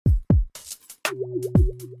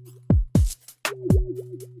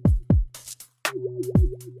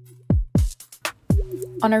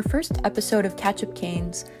On our first episode of Catch Up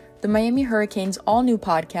Canes, the Miami Hurricanes' all-new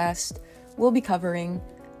podcast, we'll be covering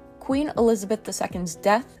Queen Elizabeth II's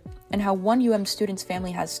death and how one UM student's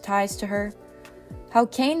family has ties to her, how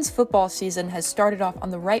Canes' football season has started off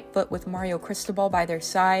on the right foot with Mario Cristobal by their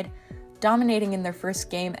side, dominating in their first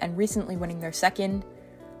game and recently winning their second,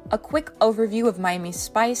 a quick overview of Miami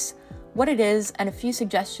Spice, what it is, and a few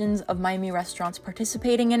suggestions of Miami restaurants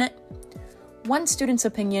participating in it, one student's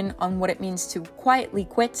opinion on what it means to quietly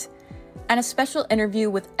quit, and a special interview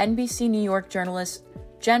with NBC New York journalist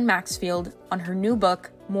Jen Maxfield on her new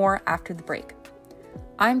book, More After the Break.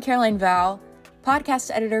 I'm Caroline Val,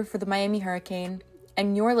 podcast editor for the Miami Hurricane,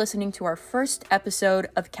 and you're listening to our first episode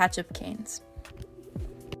of Catch Up Canes.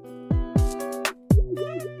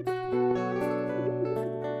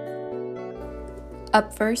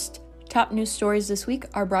 Up first, top news stories this week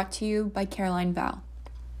are brought to you by Caroline Val.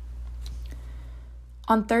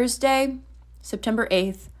 On Thursday, September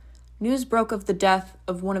 8th, news broke of the death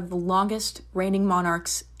of one of the longest reigning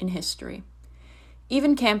monarchs in history.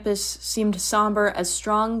 Even campus seemed somber as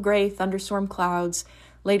strong gray thunderstorm clouds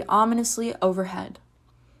laid ominously overhead.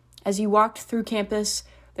 As you walked through campus,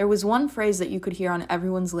 there was one phrase that you could hear on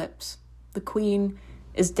everyone's lips: the Queen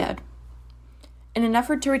is dead. In an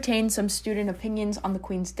effort to retain some student opinions on the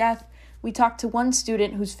Queen's death, we talked to one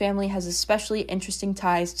student whose family has especially interesting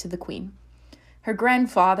ties to the Queen. Her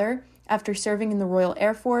grandfather, after serving in the Royal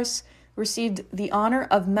Air Force, received the honor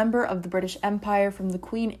of Member of the British Empire from the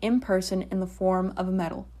Queen in person in the form of a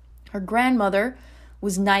medal. Her grandmother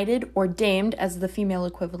was knighted, or damed as the female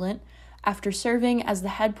equivalent, after serving as the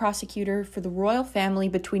head prosecutor for the royal family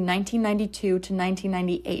between 1992 to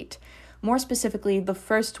 1998, more specifically, the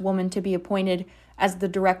first woman to be appointed as the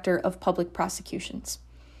Director of Public Prosecutions.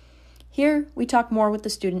 Here, we talk more with the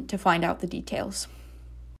student to find out the details.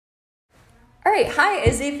 All right, hi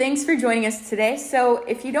Izzy, thanks for joining us today. So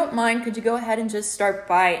if you don't mind, could you go ahead and just start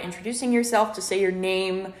by introducing yourself, to say your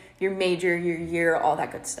name, your major, your year, all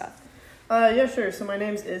that good stuff? Yeah, sure. So my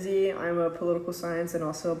name's Izzy. I'm a political science and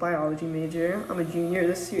also a biology major. I'm a junior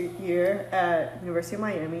this year at University of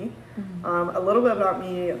Miami. A little bit about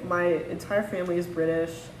me: my entire family is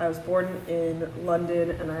British. I was born in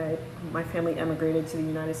London, and my family emigrated to the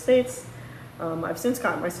United States. I've since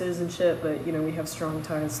gotten my citizenship, but, we have strong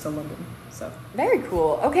ties to London, so. Very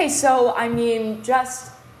cool. Okay, so,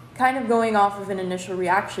 just kind of going off of an initial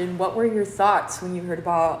reaction, what were your thoughts when you heard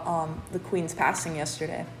about the Queen's passing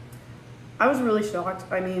yesterday? I was really shocked.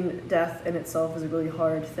 Death in itself is a really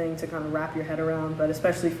hard thing to kind of wrap your head around, but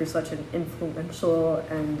especially for such an influential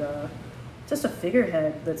and just a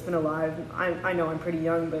figurehead that's been alive. I know I'm pretty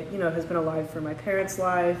young, but, has been alive for my parents'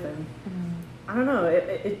 life, and I don't know,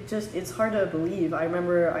 it's hard to believe. I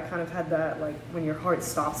remember I kind of had that, when your heart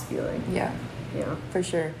stops feeling. Yeah. For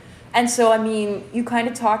sure. And so, you kind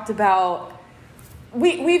of talked about,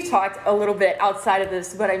 we've talked a little bit outside of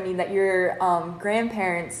this, but that your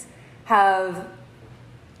grandparents have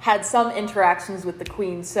had some interactions with the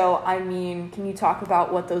Queen. So, can you talk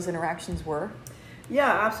about what those interactions were? Yeah,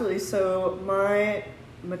 absolutely. So, my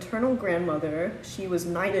maternal grandmother, she was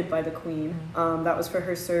knighted by the Queen. That was for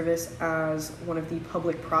her service as one of the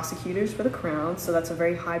public prosecutors for the Crown, so that's a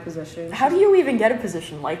very high position. How do you even get a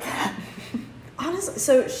position like that? Honestly,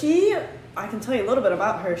 so I can tell you a little bit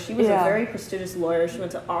about her. She was a very prestigious lawyer. She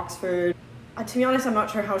went to Oxford. To be honest, I'm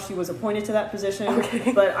not sure how she was appointed to that position,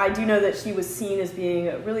 but I do know that she was seen as being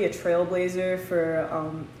really a trailblazer for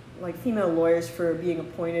female lawyers for being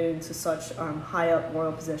appointed into such high up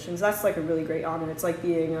royal positions. That's a really great honor. It's like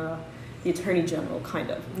being the Attorney General,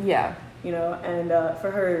 kind of. Yeah. And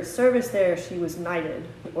for her service there, she was knighted,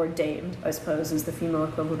 or damed, I suppose, is the female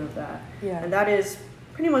equivalent of that. Yeah. And that is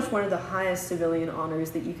pretty much one of the highest civilian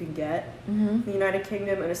honors that you can get in the United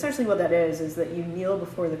Kingdom. And essentially what that is that you kneel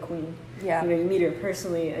before the Queen. Yeah. You meet her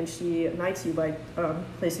personally, and she knights you by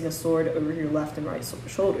placing a sword over your left and right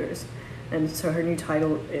shoulders. And so her new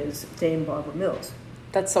title is Dame Barbara Mills.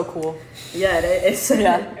 That's so cool. Yeah, it's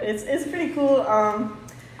pretty cool.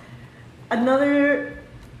 Another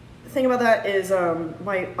thing about that is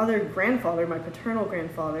my other grandfather, my paternal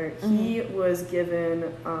grandfather, he was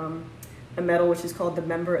given a medal which is called the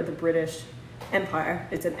Member of the British Empire.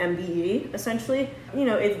 It's an MBE, essentially.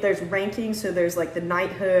 There's rankings, so there's the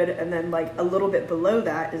knighthood, and then a little bit below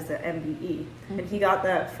that is the MBE. And he got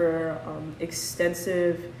that for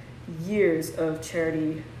extensive years of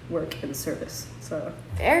charity work and service. So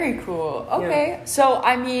very cool. Okay. Yeah. So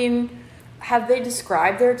have they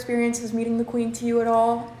described their experiences meeting the Queen to you at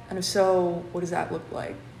all? And if so, what does that look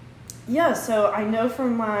like? Yeah, so I know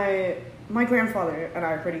from my grandfather and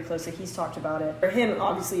I are pretty close, so he's talked about it. For him,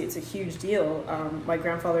 obviously, it's a huge deal. My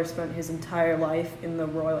grandfather spent his entire life in the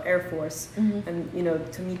Royal Air Force, and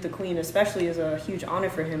to meet the Queen especially is a huge honor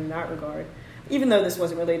for him in that regard, even though this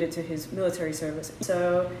wasn't related to his military service.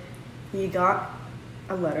 So he got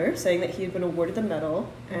a letter saying that he had been awarded the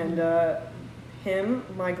medal, and him,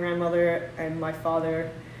 my grandmother, and my father,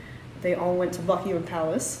 they all went to Buckingham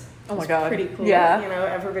Palace. Oh my God. Pretty cool. Yeah.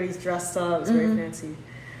 Everybody's dressed up. It's very fancy.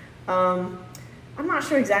 I'm not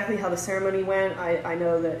sure exactly how the ceremony went. I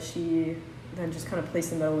know that she then just kind of placed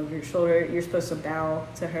the medal over your shoulder. You're supposed to bow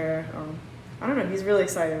to her. I don't know. He's really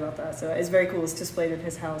excited about that. So it's very cool. It's displayed in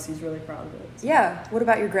his house. He's really proud of it. So. Yeah. What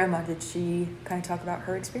about your grandma? Did she kind of talk about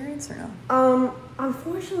her experience or no?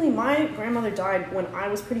 Unfortunately, my grandmother died when I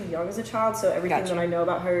was pretty young as a child. So everything Gotcha. that I know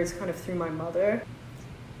about her is kind of through my mother.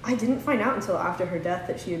 I didn't find out until after her death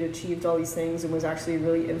that she had achieved all these things and was actually a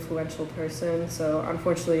really influential person. So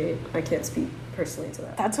unfortunately, I can't speak personally to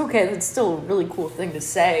that. That's okay. That's still a really cool thing to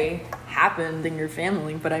say happened in your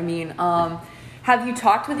family. But I mean, have you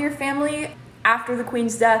talked with your family after the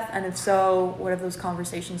Queen's death? And if so, what have those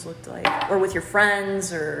conversations looked like? Or with your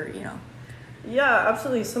friends or, Yeah,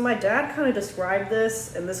 absolutely. So my dad kind of described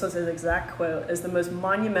this, and this was his exact quote, as the most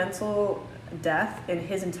monumental death in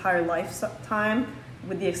his entire lifetime,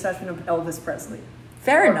 with the exception of Elvis Presley.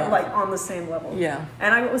 Fair enough. Like on the same level. Yeah.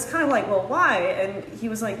 And I was kind of like, well, why? And he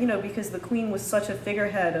was like, because the Queen was such a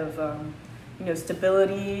figurehead of,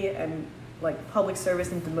 stability and like public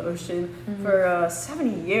service and devotion for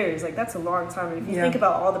 70 years. Like that's a long time. And if you think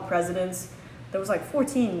about all the presidents, there was like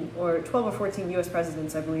 12 or 14 U.S.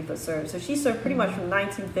 presidents, I believe, that served. So she served pretty much from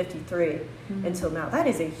 1953 until now. That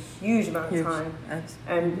is a huge amount of time.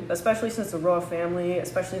 And especially since the royal family,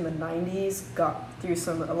 especially in the 90s, got through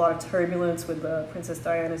a lot of turbulence with Princess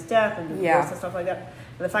Diana's death and divorce and stuff like that.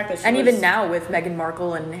 And the fact that she even now with Meghan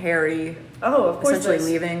Markle and Harry of course,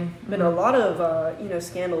 essentially leaving. Been a lot of,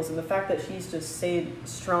 scandals. And the fact that she's just stayed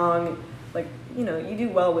strong. Like, you do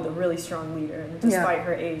well with a really strong leader. And despite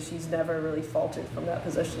her age, she's never really faltered from that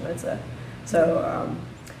position, I'd say. So,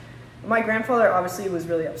 my grandfather obviously was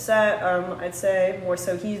really upset, I'd say. More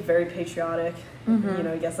so, he's very patriotic.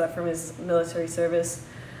 He gets that from his military service.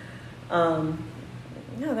 They're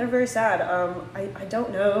very sad. I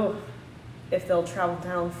don't know if they'll travel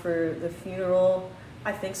down for the funeral.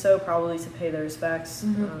 I think so, probably to pay their respects.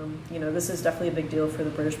 This is definitely a big deal for the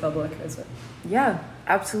British public, is it? Yeah,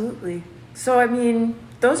 absolutely. So, I mean,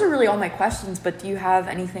 those are really all my questions, but do you have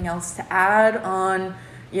anything else to add on,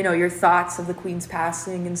 your thoughts of the Queen's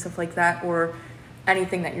passing and stuff like that, or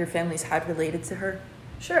anything that your family's had related to her?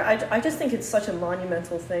 Sure. I just think it's such a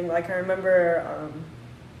monumental thing. Like, I remember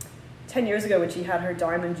 10 years ago when she had her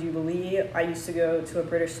Diamond Jubilee, I used to go to a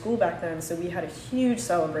British school back then, so we had a huge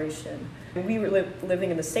celebration. We were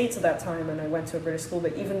living in the States at that time, and I went to a British school,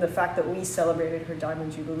 but even the fact that we celebrated her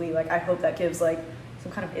Diamond Jubilee, like, I hope that gives, like,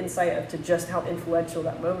 some kind of insight to just how influential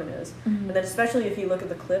that moment is. And then especially if you look at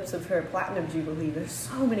the clips of her Platinum Jubilee, there's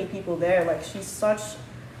so many people there. Like, she's such,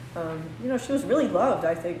 she was really loved,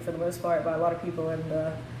 I think, for the most part, by a lot of people. And,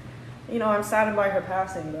 I'm saddened by her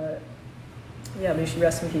passing, but yeah, may she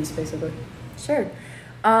rest in peace, basically. Sure.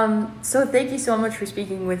 So thank you so much for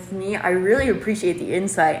speaking with me. I really appreciate the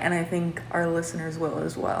insight, and I think our listeners will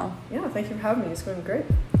as well. Yeah, thank you for having me. It's going great.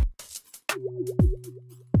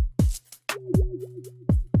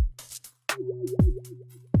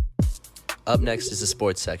 Up next is the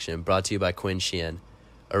sports section, brought to you by Quinn Sheehan.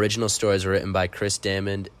 Original stories were written by Chris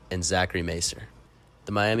Damond and Zachary Macer.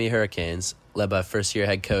 The Miami Hurricanes, led by first-year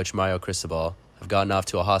head coach Mario Cristobal, have gotten off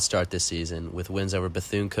to a hot start this season with wins over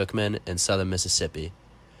Bethune-Cookman and Southern Mississippi.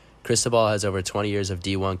 Cristobal has over 20 years of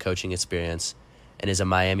D1 coaching experience and is a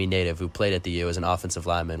Miami native who played at the U as an offensive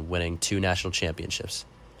lineman, winning 2 national championships.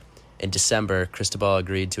 In December, Cristobal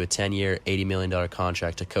agreed to a 10-year, $80 million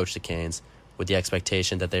contract to coach the Canes, with the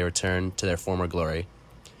expectation that they return to their former glory.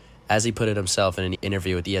 As he put it himself in an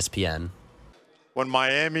interview with ESPN, when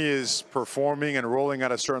Miami is performing and rolling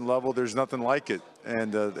at a certain level, there's nothing like it.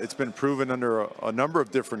 And it's been proven under a number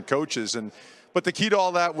of different coaches. But the key to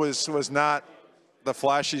all that was not the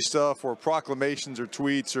flashy stuff or proclamations or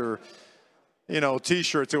tweets or,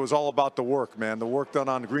 T-shirts. It was all about the work, man. The work done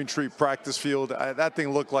on Green Tree practice field. That thing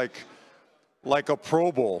looked like a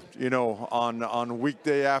Pro Bowl, on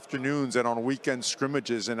weekday afternoons and on weekend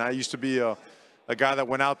scrimmages. And I used to be a guy that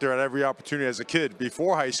went out there at every opportunity as a kid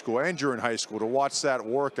before high school and during high school to watch that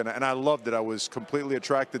work. And I loved it. I was completely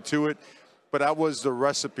attracted to it. But that was the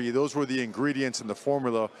recipe. Those were the ingredients and the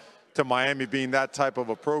formula to Miami being that type of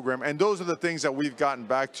a program. And those are the things that we've gotten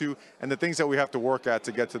back to and the things that we have to work at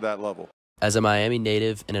to get to that level. As a Miami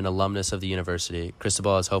native and an alumnus of the university,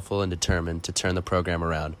 Cristobal is hopeful and determined to turn the program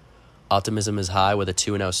around. Optimism is high with a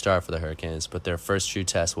 2-0 start for the Hurricanes, but their first true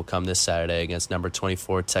test will come this Saturday against number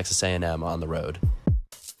 24 Texas A&M on the road.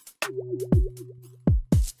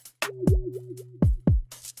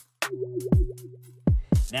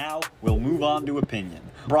 Now, we'll move on to opinion,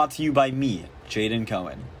 brought to you by me, Jaden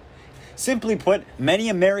Cohen. Simply put, many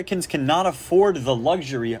Americans cannot afford the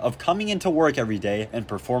luxury of coming into work every day and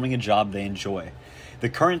performing a job they enjoy. The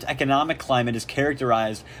current economic climate is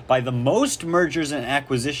characterized by the most mergers and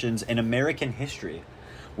acquisitions in American history.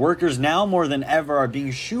 Workers now more than ever are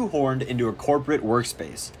being shoehorned into a corporate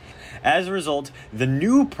workspace. As a result, the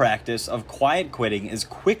new practice of quiet quitting is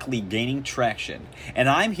quickly gaining traction, and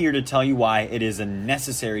I'm here to tell you why it is a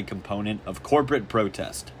necessary component of corporate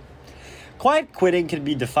protest. Quiet quitting can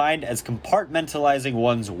be defined as compartmentalizing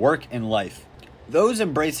one's work and life. Those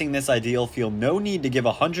embracing this ideal feel no need to give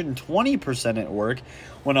 120% at work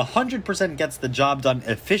when 100% gets the job done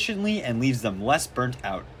efficiently and leaves them less burnt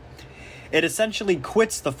out. It essentially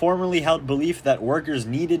quits the formerly held belief that workers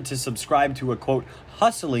needed to subscribe to a, quote,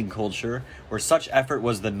 hustling culture where such effort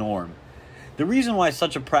was the norm. The reason why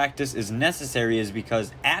such a practice is necessary is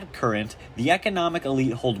because, at current, the economic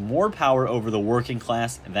elite hold more power over the working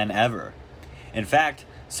class than ever. In fact,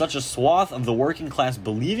 such a swath of the working class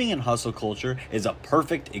believing in hustle culture is a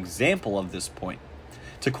perfect example of this point.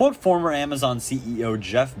 To quote former Amazon CEO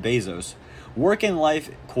Jeff Bezos, work and life,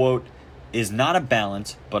 quote, is not a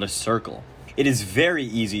balance, but a circle. It is very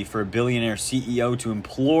easy for a billionaire CEO to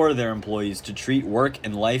implore their employees to treat work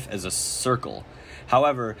and life as a circle.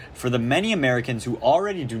 However, for the many Americans who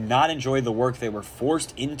already do not enjoy the work they were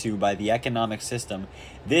forced into by the economic system,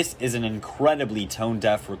 this is an incredibly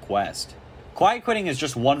tone-deaf request. Quiet quitting is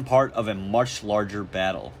just one part of a much larger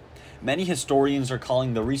battle. Many historians are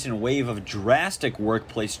calling the recent wave of drastic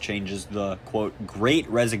workplace changes the, quote, Great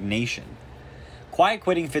Resignation. Quiet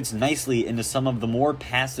quitting fits nicely into some of the more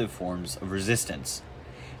passive forms of resistance.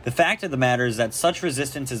 The fact of the matter is that such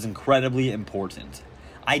resistance is incredibly important.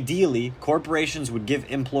 Ideally, corporations would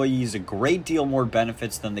give employees a great deal more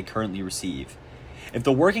benefits than they currently receive. If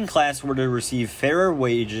the working class were to receive fairer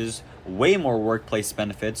wages, way more workplace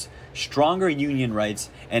benefits, stronger union rights,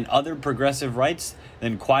 and other progressive rights,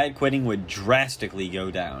 then quiet quitting would drastically go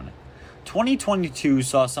down. 2022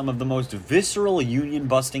 saw some of the most visceral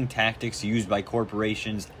union-busting tactics used by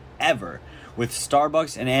corporations ever, with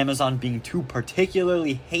Starbucks and Amazon being two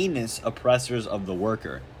particularly heinous oppressors of the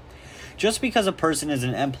worker. Just because a person is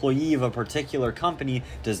an employee of a particular company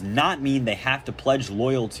does not mean they have to pledge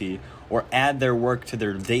loyalty or add their work to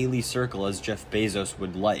their daily circle as Jeff Bezos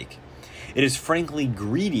would like. It is frankly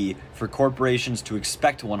greedy for corporations to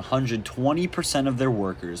expect 120% of their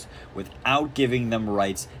workers without giving them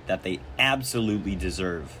rights that they absolutely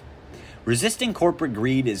deserve. Resisting corporate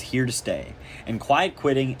greed is here to stay, and quiet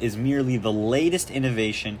quitting is merely the latest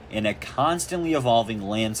innovation in a constantly evolving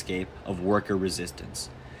landscape of worker resistance.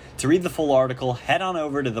 To read the full article, head on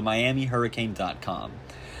over to themiamihurricane.com.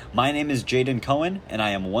 My name is Jaden Cohen, and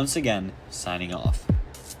I am once again signing off.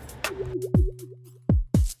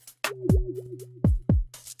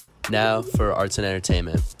 Now for Arts and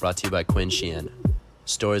Entertainment, brought to you by Quinn Sheehan.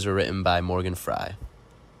 Stories were written by Morgan Fry.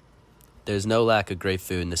 There's no lack of great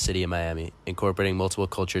food in the city of Miami, incorporating multiple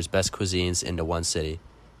cultures' best cuisines into one city.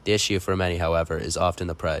 The issue for many, however, is often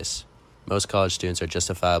the price. Most college students are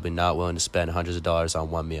justifiably not willing to spend hundreds of dollars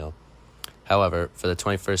on one meal. However, for the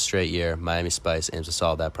 21st straight year, Miami Spice aims to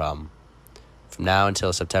solve that problem. From now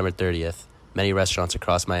until September 30th, many restaurants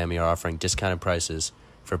across Miami are offering discounted prices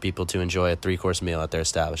for people to enjoy a 3-course meal at their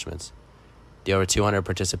establishments. The over 200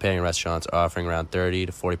 participating restaurants are offering around 30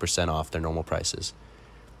 to 40% off their normal prices.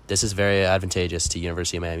 This is very advantageous to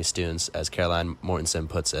University of Miami students, as Caroline Mortensen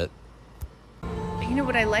puts it. You know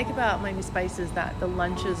what I like about Miami Spice is that the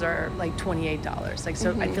lunches are like $28. I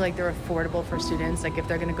feel like they're affordable for students. Like if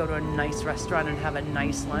they're going to go to a nice restaurant and have a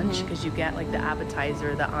nice lunch, because you get like the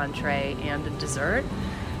appetizer, the entree, and a dessert.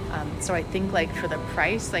 So I think like for the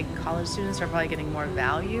price, like college students are probably getting more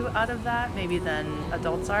value out of that maybe than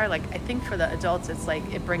adults are. Like I think for the adults, it's like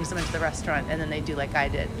it brings them into the restaurant and then they do like I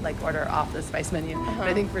did, like order off the spice menu. But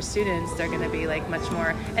I think for students, they're going to be like much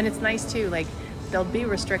more, and it's nice too, like they'll be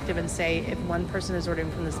restrictive and say if one person is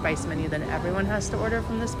ordering from the spice menu, then everyone has to order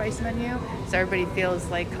from the spice menu. So everybody feels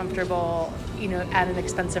like comfortable, you know, at an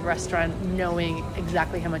expensive restaurant, knowing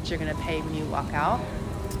exactly how much you're going to pay when you walk out.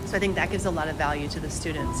 So I think that gives a lot of value to the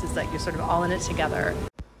students, is that you're sort of all in it together.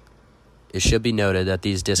 It should be noted that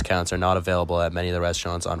these discounts are not available at many of the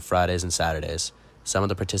restaurants on Fridays and Saturdays. Some of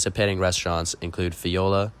the participating restaurants include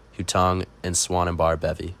Fiola, Hutong, and Swan and Bar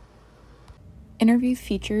Bevy. interview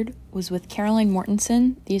featured was with Caroline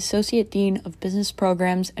Mortensen, the Associate Dean of Business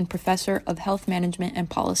Programs and Professor of Health Management and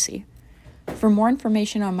Policy. For more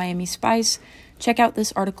information on Miami Spice, check out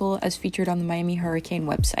this article as featured on the Miami Hurricane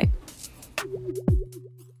website.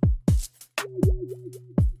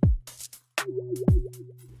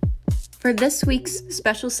 For this week's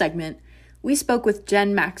special segment, we spoke with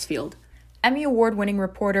Jen Maxfield, Emmy Award-winning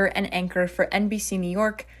reporter and anchor for NBC New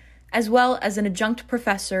York, as well as an adjunct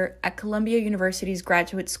professor at Columbia University's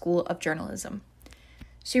Graduate School of Journalism.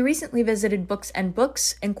 She recently visited Books and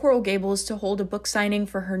Books in Coral Gables to hold a book signing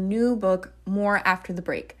for her new book, More After the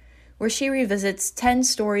Break, where she revisits 10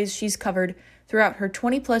 stories she's covered throughout her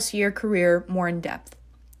 20-plus year career more in depth.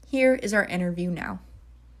 Here is our interview now.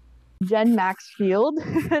 Jen Maxfield,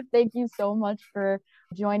 thank you so much for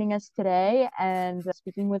joining us today and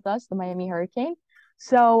speaking with us, the Miami Hurricane.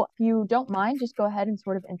 So if you don't mind, just go ahead and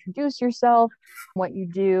sort of introduce yourself, what you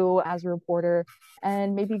do as a reporter,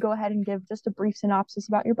 and maybe go ahead and give just a brief synopsis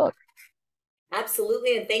about your book.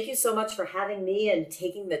 Absolutely. And thank you so much for having me and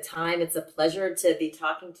taking the time. It's a pleasure to be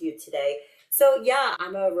talking to you today. So yeah,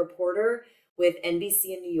 I'm a reporter with NBC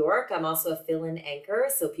in New York. I'm also a fill-in anchor,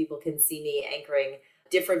 so people can see me anchoring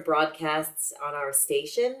different broadcasts on our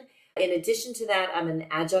station. In addition to that, I'm an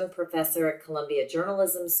adjunct professor at Columbia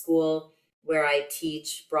Journalism School, where I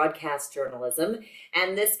teach broadcast journalism.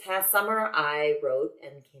 And this past summer, I wrote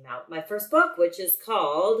and came out my first book, which is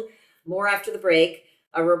called More After the Break,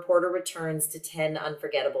 A Reporter Returns to 10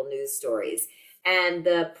 Unforgettable News Stories. And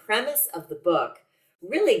the premise of the book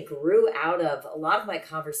really grew out of a lot of my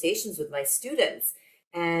conversations with my students.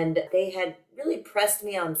 And they had really pressed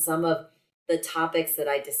me on some of the topics that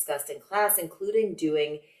I discussed in class, including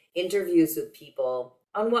doing interviews with people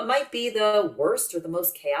on what might be the worst or the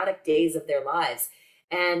most chaotic days of their lives.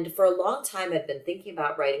 And for a long time, I've been thinking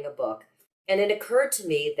about writing a book. And it occurred to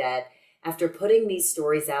me that after putting these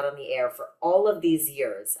stories out on the air for all of these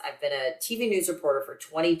years, I've been a TV news reporter for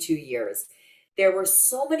 22 years, there were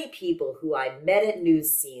so many people who I met at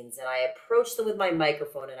news scenes, and I approached them with my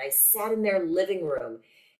microphone, and I sat in their living room,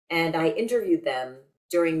 and I interviewed them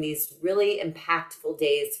during these really impactful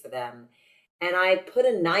days for them. And I put a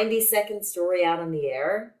 90-second story out on the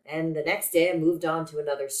air, and the next day I moved on to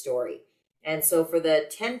another story. And so for the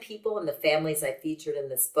 10 people and the families I featured in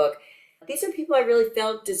this book, these are people I really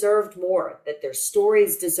felt deserved more, that their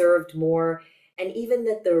stories deserved more, and even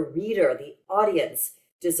that the reader, the audience,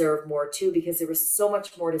 deserved more too, because there was so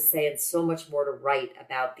much more to say and so much more to write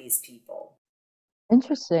about these people.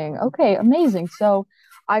 Interesting. Okay, amazing. So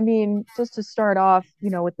I mean, just to start off,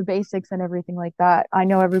 with the basics and everything like that, I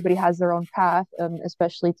know everybody has their own path,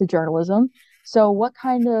 especially to journalism. So what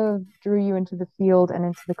kind of drew you into the field and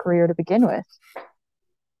into the career to begin with?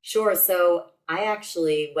 Sure. So I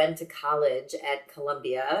actually went to college at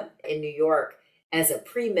Columbia in New York as a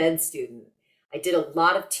pre-med student. I did a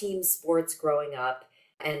lot of team sports growing up,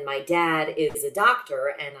 and my dad is a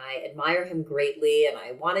doctor, and I admire him greatly, and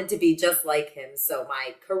I wanted to be just like him. So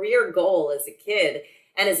my career goal as a kid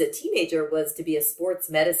and as a teenager was to be a sports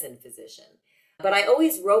medicine physician. But I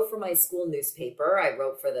always wrote for my school newspaper. I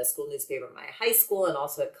wrote for the school newspaper at my high school and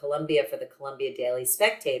also at Columbia for the Columbia Daily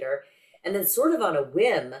Spectator. And then sort of on a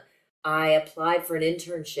whim, I applied for an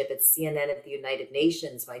internship at CNN at the United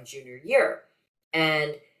Nations my junior year.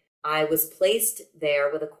 And I was placed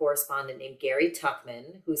there with a correspondent named Gary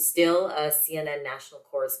Tuckman, who's still a CNN national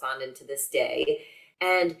correspondent to this day.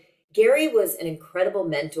 And Gary was an incredible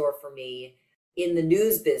mentor for me in the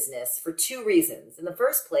news business for two reasons. In the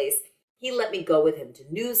first place, he let me go with him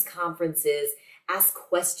to news conferences, ask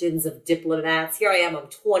questions of diplomats. Here I am, I'm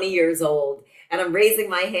 20 years old, and I'm raising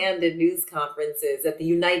my hand at news conferences at the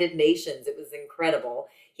United Nations. It was incredible.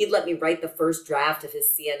 He'd let me write the first draft of his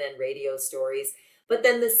CNN radio stories. But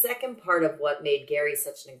then the second part of what made Gary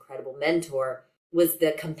such an incredible mentor was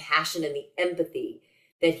the compassion and the empathy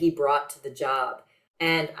that he brought to the job.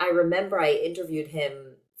 And I remember I interviewed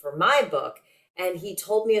him for my book, and he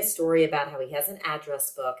told me a story about how he has an address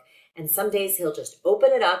book, and some days he'll just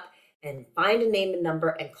open it up and find a name and number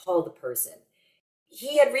and call the person.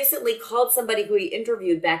 He had recently called somebody who he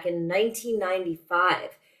interviewed back in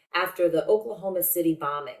 1995 after the Oklahoma City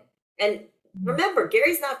bombing. And remember,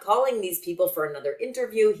 Gary's not calling these people for another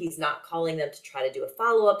interview. He's not calling them to try to do a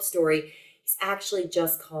follow-up story. He's actually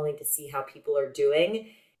just calling to see how people are doing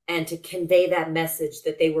and to convey that message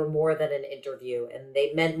that they were more than an interview and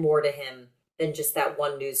they meant more to him than just that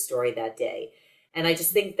one news story that day. And I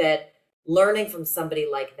just think that learning from somebody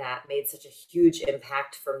like that made such a huge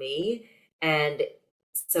impact for me. And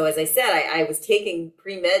so, as I said, I was taking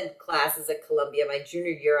pre-med classes at Columbia. My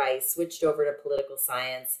junior year, I switched over to political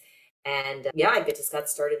science. And I just got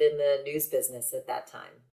started in the news business at that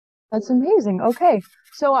time. That's amazing. Okay.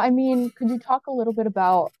 So, I mean, could you talk a little bit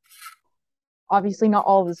about, obviously not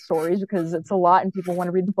all the stories because it's a lot and people want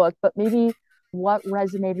to read the book, but maybe what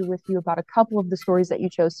resonated with you about a couple of the stories that you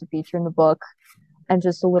chose to feature in the book, and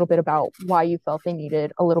just a little bit about why you felt they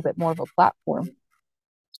needed a little bit more of a platform?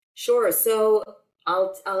 Sure. So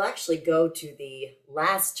I'll actually go to the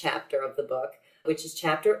last chapter of the book, which is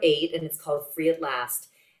chapter 8, and it's called Free at Last.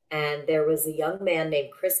 And there was a young man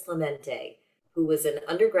named Chris Clemente, who was an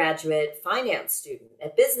undergraduate finance student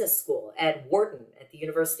at business school at Wharton at the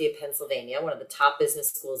University of Pennsylvania, one of the top business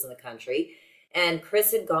schools in the country. And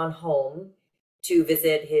Chris had gone home to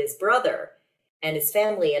visit his brother and his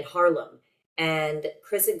family in Harlem. And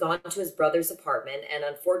Chris had gone to his brother's apartment, and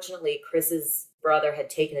unfortunately, Chris's brother had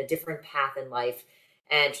taken a different path in life,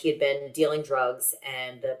 and he had been dealing drugs,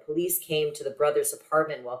 and the police came to the brother's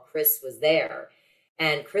apartment while Chris was there.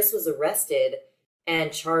 And Chris was arrested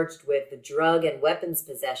and charged with the drug and weapons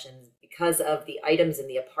possession because of the items in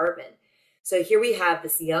the apartment. So here we have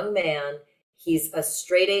this young man. He's a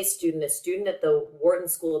straight A student, a student at the Wharton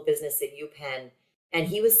School of Business at UPenn, and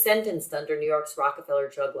he was sentenced under New York's Rockefeller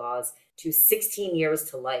drug laws to 16 years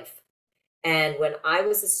to life. And when I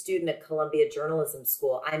was a student at Columbia Journalism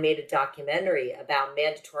School, I made a documentary about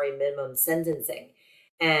mandatory minimum sentencing.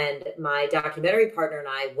 And my documentary partner and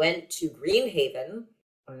I went to Greenhaven,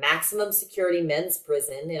 a maximum security men's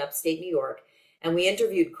prison in upstate New York, and we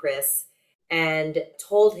interviewed Chris and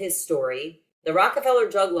told his story. The Rockefeller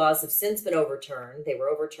drug laws have since been overturned. They were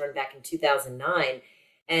overturned back in 2009.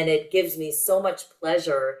 And it gives me so much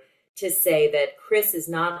pleasure to say that Chris is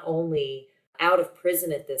not only out of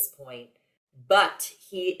prison at this point, but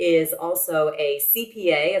he is also a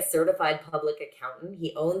CPA, a certified public accountant.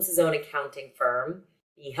 He owns his own accounting firm.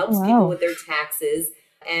 He helps people with their taxes.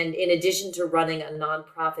 And in addition to running a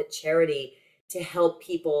nonprofit charity to help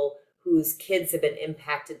people whose kids have been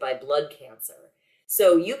impacted by blood cancer.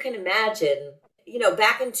 So you can imagine,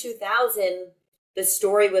 back in 2000, the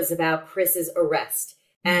story was about Chris's arrest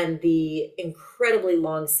and the incredibly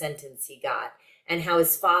long sentence he got, and how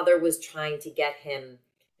his father was trying to get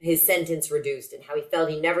his sentence reduced, and how he felt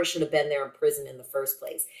he never should have been there in prison in the first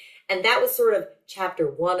place. And that was sort of chapter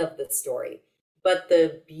 1 of the story. But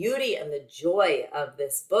the beauty and the joy of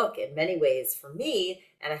this book, in many ways, for me,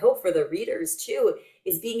 and I hope for the readers too,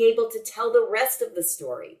 is being able to tell the rest of the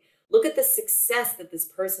story. Look at the success that this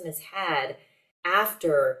person has had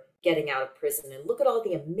after getting out of prison, and look at all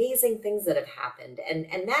the amazing things that have happened. And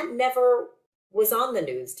that never was on the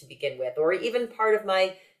news to begin with, or even part of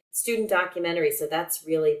my student documentary. So that's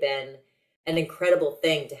really been an incredible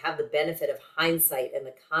thing to have the benefit of hindsight and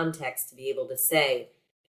the context to be able to say,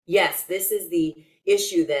 yes, this is the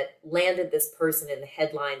issue that landed this person in the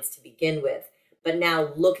headlines to begin with, but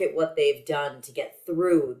now look at what they've done to get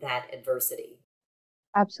through that adversity.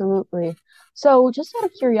 Absolutely. So, just out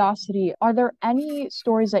of curiosity, are there any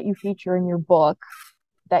stories that you feature in your book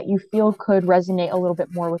that you feel could resonate a little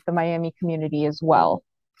bit more with the Miami community as well?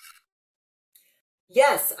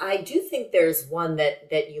 Yes, I do think there's one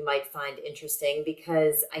that you might find interesting,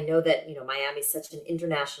 because I know that, Miami is such an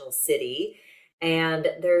international city, and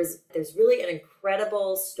there's really an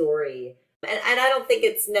incredible story. And I don't think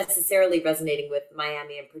it's necessarily resonating with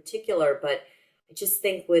Miami in particular, but I just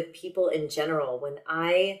think with people in general,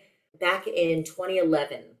 back in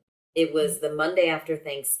 2011, it was the Monday after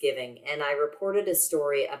Thanksgiving, and I reported a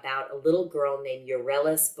story about a little girl named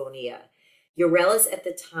Eurelis Bonilla. Eurelis at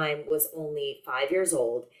the time was only 5 years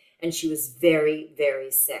old, and she was very,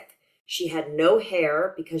 very sick. She had no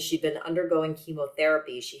hair because she'd been undergoing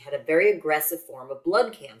chemotherapy. She had a very aggressive form of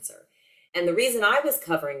blood cancer. And the reason I was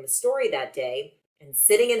covering the story that day and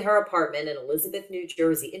sitting in her apartment in Elizabeth, New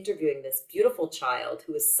Jersey, interviewing this beautiful child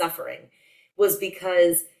who was suffering, was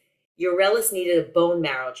because Eurelis needed a bone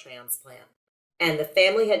marrow transplant. And the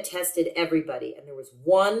family had tested everybody, and there was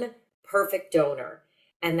one perfect donor.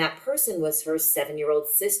 And that person was her 7-year-old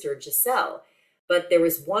sister, Giselle. But there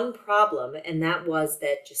was one problem, and that was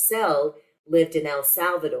that Giselle lived in El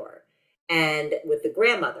Salvador and with the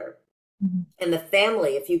grandmother. And the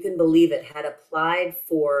family, if you can believe it, had applied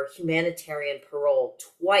for humanitarian parole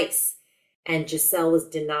twice, and Giselle was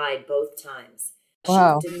denied both times.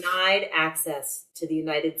 Wow. She was denied access to the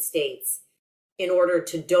United States in order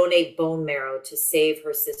to donate bone marrow to save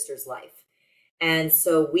her sister's life. And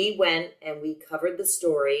so we went and we covered the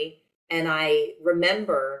story, and I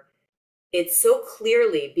remember it so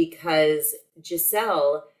clearly because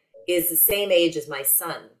Giselle is the same age as my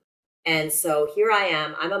son. And so here I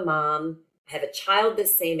am, I'm a mom, I have a child the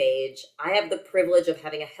same age, I have the privilege of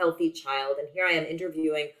having a healthy child, and here I am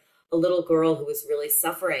interviewing a little girl who was really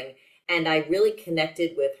suffering. And I really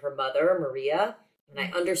connected with her mother, Maria, and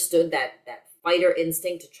I understood that fighter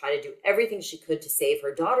instinct to try to do everything she could to save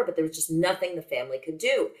her daughter, but there was just nothing the family could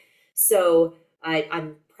do. So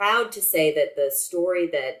I'm proud to say that the story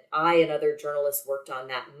that I and other journalists worked on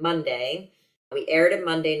that Monday, we aired it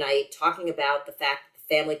Monday night, talking about the fact that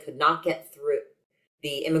the family could not get through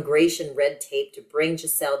the immigration red tape to bring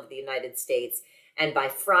Giselle to the United States. And by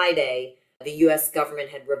Friday, the U.S. government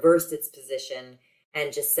had reversed its position,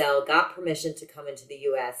 and Giselle got permission to come into the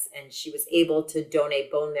U.S., and she was able to donate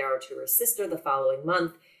bone marrow to her sister the following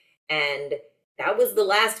month. And that was the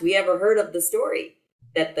last we ever heard of the story,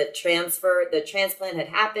 that the transplant had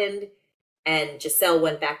happened, and Giselle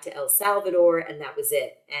went back to El Salvador, and that was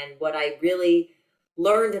it. And what I really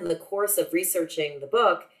learned in the course of researching the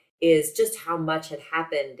book is just how much had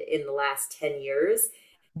happened in the last 10 years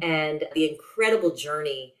and the incredible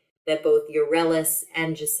journey that both Eurelis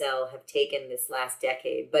and Giselle have taken this last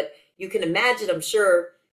decade. But you can imagine, I'm sure,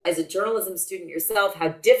 as a journalism student yourself, how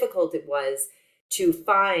difficult it was to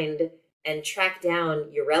find and track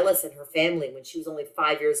down Eurelis and her family when she was only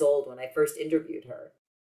 5 years old when I first interviewed her.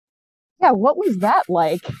 Yeah, what was that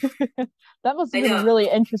like? That must have been a really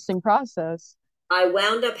interesting process. I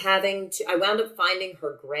wound up finding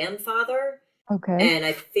her grandfather. Okay. And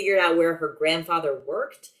I figured out where her grandfather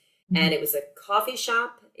worked. And it was a coffee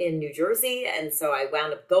shop in New Jersey. And so I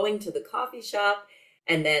wound up going to the coffee shop,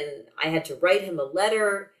 and then I had to write him a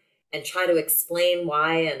letter and try to explain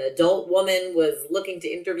why an adult woman was looking to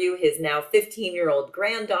interview his now 15-year-old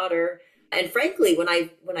granddaughter. And frankly, when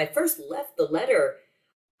I first left the letter,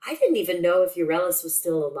 I didn't even know if Eurelis was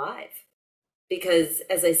still alive. Because,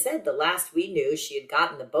 as I said, the last we knew, she had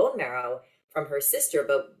gotten the bone marrow from her sister,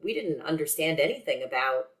 but we didn't understand anything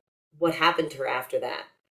about what happened to her after that.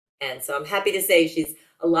 And so I'm happy to say she's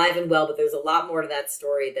alive and well, but there's a lot more to that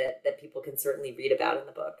story that people can certainly read about in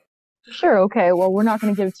the book. Sure. Okay. Well, we're not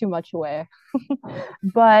going to give too much away.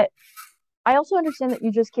 But I also understand that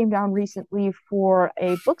you just came down recently for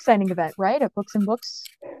a book signing event, right? At Books and Books?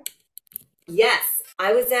 Yes.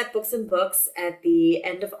 I was at Books and Books at the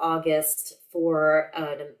end of August for,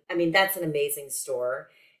 that's an amazing store.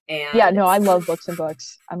 And yeah, no, I love Books and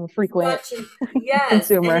Books. I'm a frequent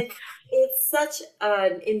consumer. And it's such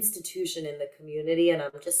an institution in the community, and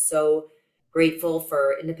I'm just so grateful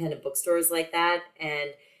for independent bookstores like that. And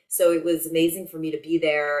so it was amazing for me to be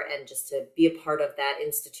there and just to be a part of that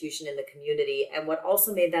institution in the community. And what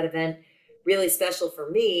also made that event really special for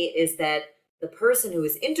me is that the person who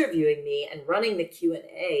was interviewing me and running the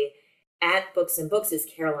Q&A at Books and Books is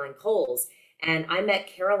Caroline Coles. And I met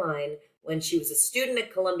Caroline when she was a student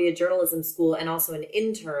at Columbia Journalism School and also an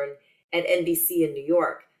intern at NBC in New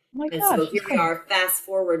York. Oh and so here we are, fast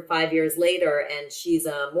forward 5 years later, and she's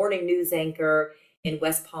a morning news anchor in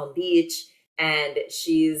West Palm Beach. And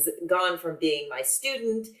she's gone from being my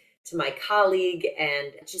student to my colleague,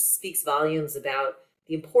 and it just speaks volumes about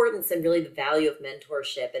the importance and really the value of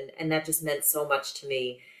mentorship. And that just meant so much to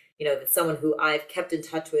me, that someone who I've kept in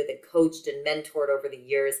touch with and coached and mentored over the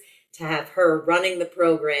years, to have her running the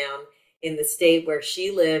program in the state where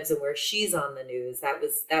she lives and where she's on the news, that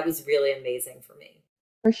was really amazing for me.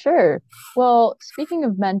 For sure. Well, speaking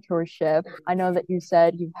of mentorship, I know that you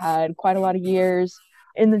said you've had quite a lot of years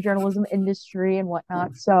in the journalism industry and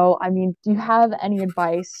whatnot. So, do you have any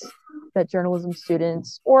advice that journalism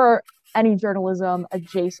students or any journalism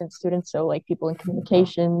adjacent students, so like people in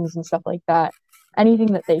communications and stuff like that,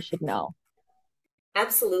 anything that they should know?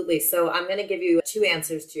 Absolutely. So I'm going to give you two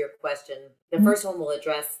answers to your question. The first one will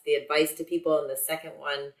address the advice to people, and the second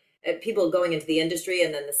one, people going into the industry,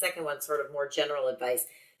 and then the second one, sort of more general advice.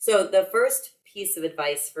 So the first piece of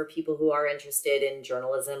advice for people who are interested in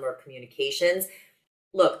journalism or communications,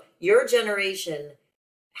 look, your generation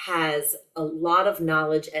has a lot of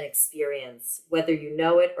knowledge and experience, whether you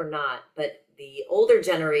know it or not, but the older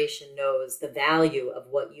generation knows the value of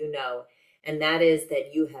what you know, and that is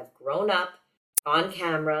that you have grown up on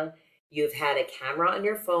camera. You've had a camera on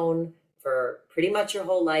your phone for pretty much your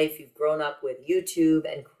whole life. You've grown up with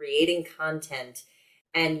YouTube and creating content,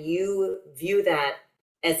 and you view that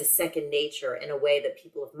as a second nature in a way that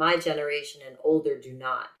people of my generation and older do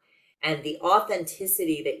not. And the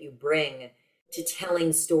authenticity that you bring to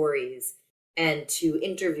telling stories and to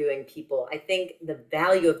interviewing people, I think the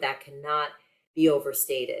value of that cannot be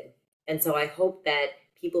overstated. And so I hope that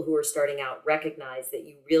people who are starting out recognize that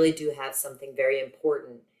you really do have something very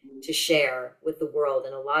important to share with the world.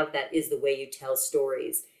 And a lot of that is the way you tell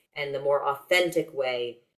stories and the more authentic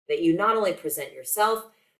way that you not only present yourself,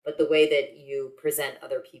 but the way that you present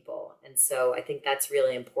other people. And so I think that's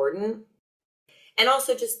really important. And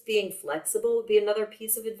also just being flexible would be another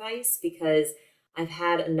piece of advice, because I've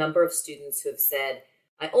had a number of students who have said,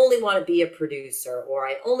 I only want to be a producer, or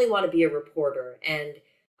I only want to be a reporter. And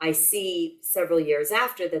I see several years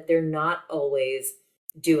after that they're not always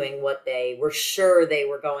doing what they were sure they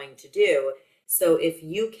were going to do. So if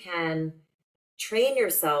you can train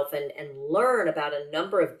yourself and learn about a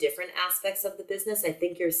number of different aspects of the business, I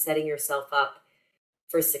think you're setting yourself up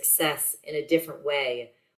for success in a different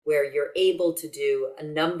way, where you're able to do a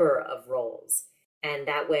number of roles. And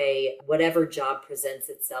that way, whatever job presents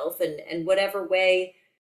itself and whatever way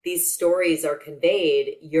these stories are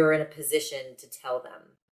conveyed, you're in a position to tell them.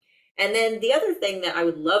 And then the other thing that I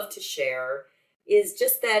would love to share is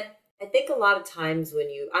just that I think a lot of times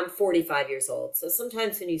I'm 45 years old. So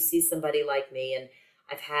sometimes when you see somebody like me, and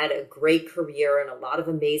I've had a great career and a lot of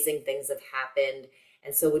amazing things have happened.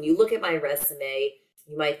 And so when you look at my resume,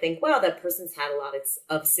 you might think, wow, that person's had a lot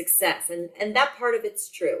of success. And that part of it's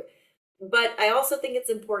true. But I also think it's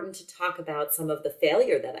important to talk about some of the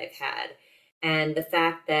failure that I've had, and the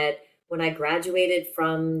fact that when I graduated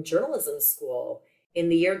from journalism school in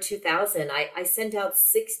the year 2000, I sent out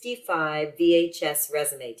 65 VHS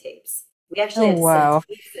resume tapes. We actually had to send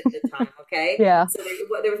tapes at the time, okay? Yeah. So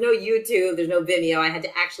there was no YouTube, there's no Vimeo. I had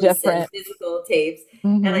to actually send physical tapes.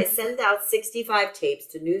 And I sent out 65 tapes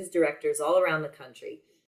to news directors all around the country.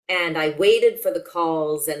 And I waited for the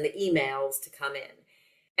calls and the emails to come in.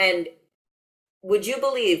 And would you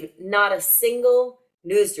believe not a single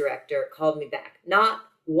news director called me back? Not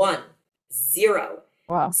one. Zero.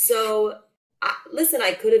 Wow. So, listen,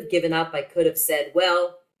 I could have given up. I could have said,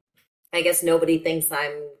 well, I guess nobody thinks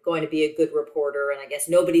I'm going to be a good reporter, and I guess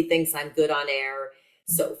nobody thinks I'm good on air,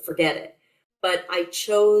 so forget it. But I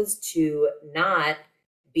chose to not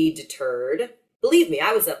be deterred. Believe me,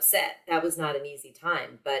 I was upset. That was not an easy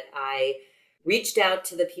time, but I reached out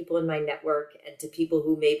to the people in my network and to people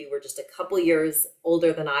who maybe were just a couple years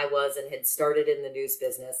older than I was and had started in the news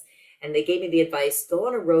business. And they gave me the advice, go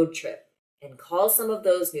on a road trip and call some of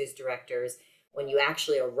those news directors when you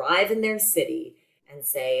actually arrive in their city and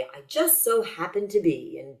say, I just so happen to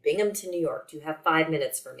be in Binghamton, New York. Do you have 5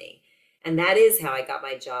 minutes for me? And that is how I got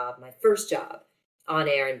my job, my first job on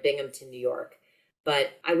air in Binghamton, New York.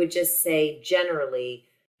 But I would just say generally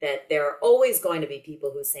that there are always going to be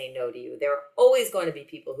people who say no to you. There are always going to be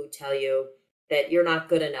people who tell you that you're not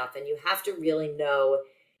good enough. And you have to really know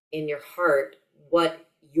in your heart what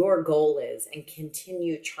your goal is and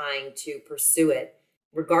continue trying to pursue it,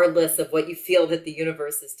 regardless of what you feel that the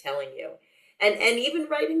universe is telling you. And even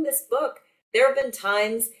writing this book, there have been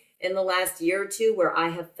times in the last year or two where I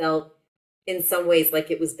have felt in some ways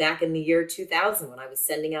like it was back in the year 2000 when I was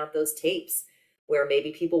sending out those tapes, where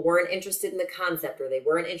maybe people weren't interested in the concept, or they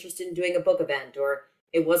weren't interested in doing a book event, or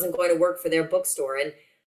it wasn't going to work for their bookstore. And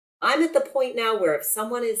I'm at the point now where if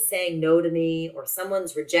someone is saying no to me or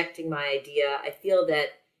someone's rejecting my idea, I feel that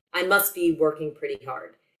I must be working pretty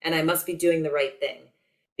hard and I must be doing the right thing.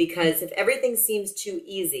 Because if everything seems too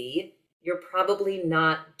easy, you're probably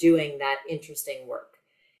not doing that interesting work.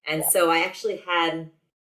 And so I actually had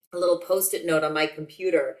a little Post-it note on my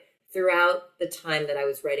computer throughout the time that I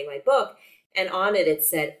was writing my book. And on it, it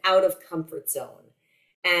said, out of comfort zone.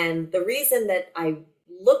 And the reason that I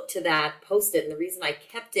looked to that Post-it and the reason I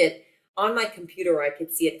kept it on my computer where I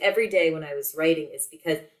could see it every day when I was writing is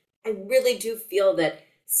because I really do feel that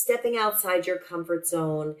stepping outside your comfort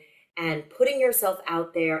zone and putting yourself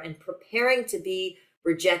out there and preparing to be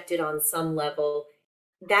rejected on some level,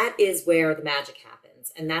 that is where the magic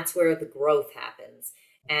happens. And that's where the growth happens.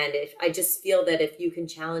 And I just feel that if you can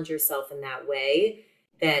challenge yourself in that way,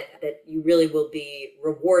 that you really will be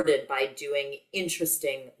rewarded by doing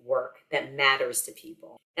interesting work that matters to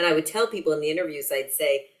people. And I would tell people in the interviews, I'd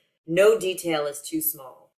say, no detail is too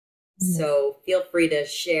small. Mm-hmm. So feel free to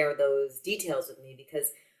share those details with me,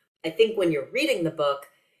 because I think when you're reading the book,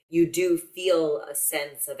 you do feel a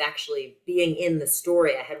sense of actually being in the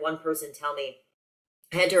story. I had one person tell me,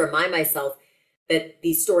 I had to remind myself that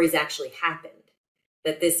these stories actually happened,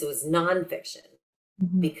 that this was nonfiction.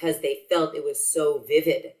 Because they felt it was so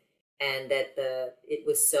vivid and that it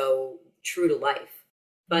was so true to life.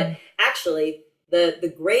 But actually,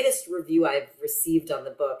 the greatest review I've received on the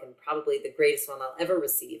book, and probably the greatest one I'll ever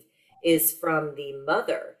receive, is from the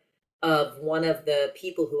mother of one of the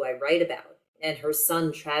people who I write about. And her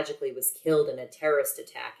son tragically was killed in a terrorist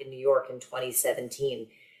attack in New York in 2017.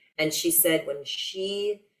 And she said when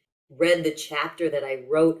she read the chapter that I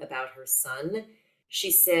wrote about her son, she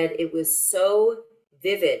said it was so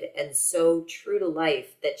vivid and so true to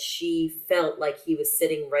life that she felt like he was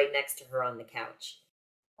sitting right next to her on the couch.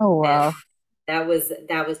 Oh, wow. And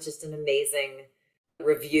that was just an amazing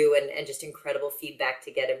review and just incredible feedback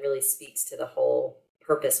to get. It really speaks to the whole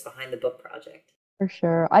purpose behind the book project. For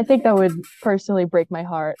sure. I think that would personally break my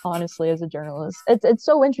heart, honestly, as a journalist. It's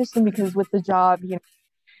so interesting because with the job,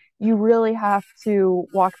 you really have to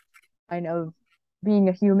walk the line of being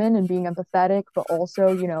a human and being empathetic, but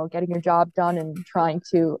also, getting your job done and trying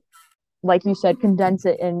to, like you said, condense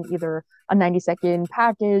it in either a 90-second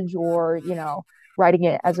package or, writing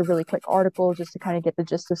it as a really quick article just to kind of get the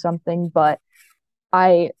gist of something. But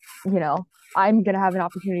I, you know, I'm gonna have an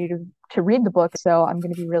opportunity to read the book, so I'm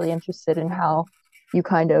gonna be really interested in how you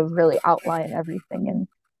kind of really outline everything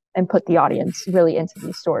and put the audience really into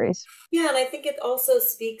these stories. Yeah, and I think it also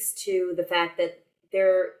speaks to the fact that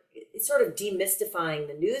they're sort of demystifying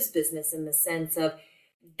the news business in the sense of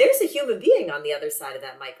there's a human being on the other side of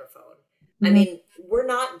that microphone. I mean, we're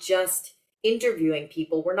not just interviewing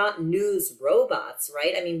people, we're not news robots,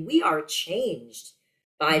 right? I mean, we are changed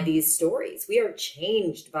by these stories. We are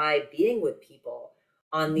changed by being with people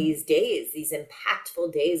on these days, these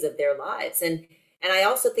impactful days of their lives. And I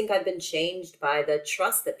also think I've been changed by the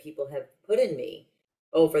trust that people have put in me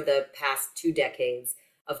over the past 2 decades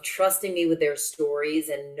of trusting me with their stories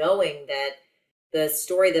and knowing that the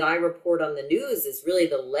story that I report on the news is really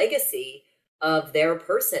the legacy of their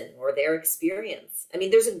person or their experience. I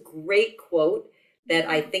mean, there's a great quote that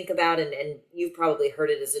I think about, and you've probably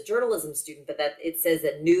heard it as a journalism student, but that it says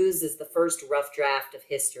that news is the first rough draft of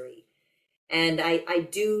history. And I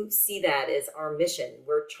do see that as our mission.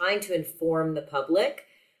 We're trying to inform the public,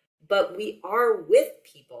 but we are with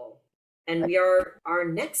people and we are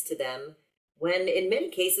next to them when, in many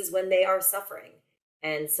cases, when they are suffering.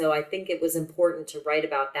 And so I think it was important to write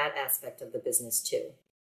about that aspect of the business too.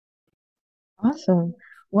 Awesome.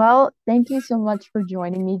 Well, thank you so much for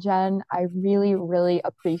joining me, Jen. I really, really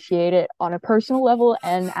appreciate it on a personal level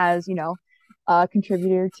and as, a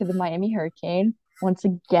contributor to the Miami Hurricane. Once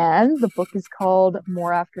again, the book is called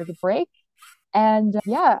More After the Break. And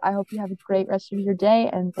yeah, I hope you have a great rest of your day.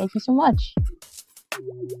 And thank you so much.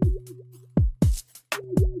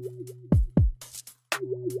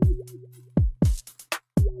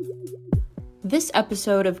 This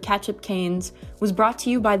episode of Catch Up Canes was brought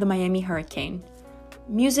to you by the Miami Hurricane.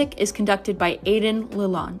 Music is conducted by Aiden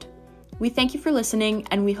Lalonde. We thank you for listening,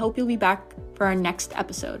 and we hope you'll be back for our next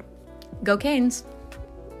episode. Go Canes!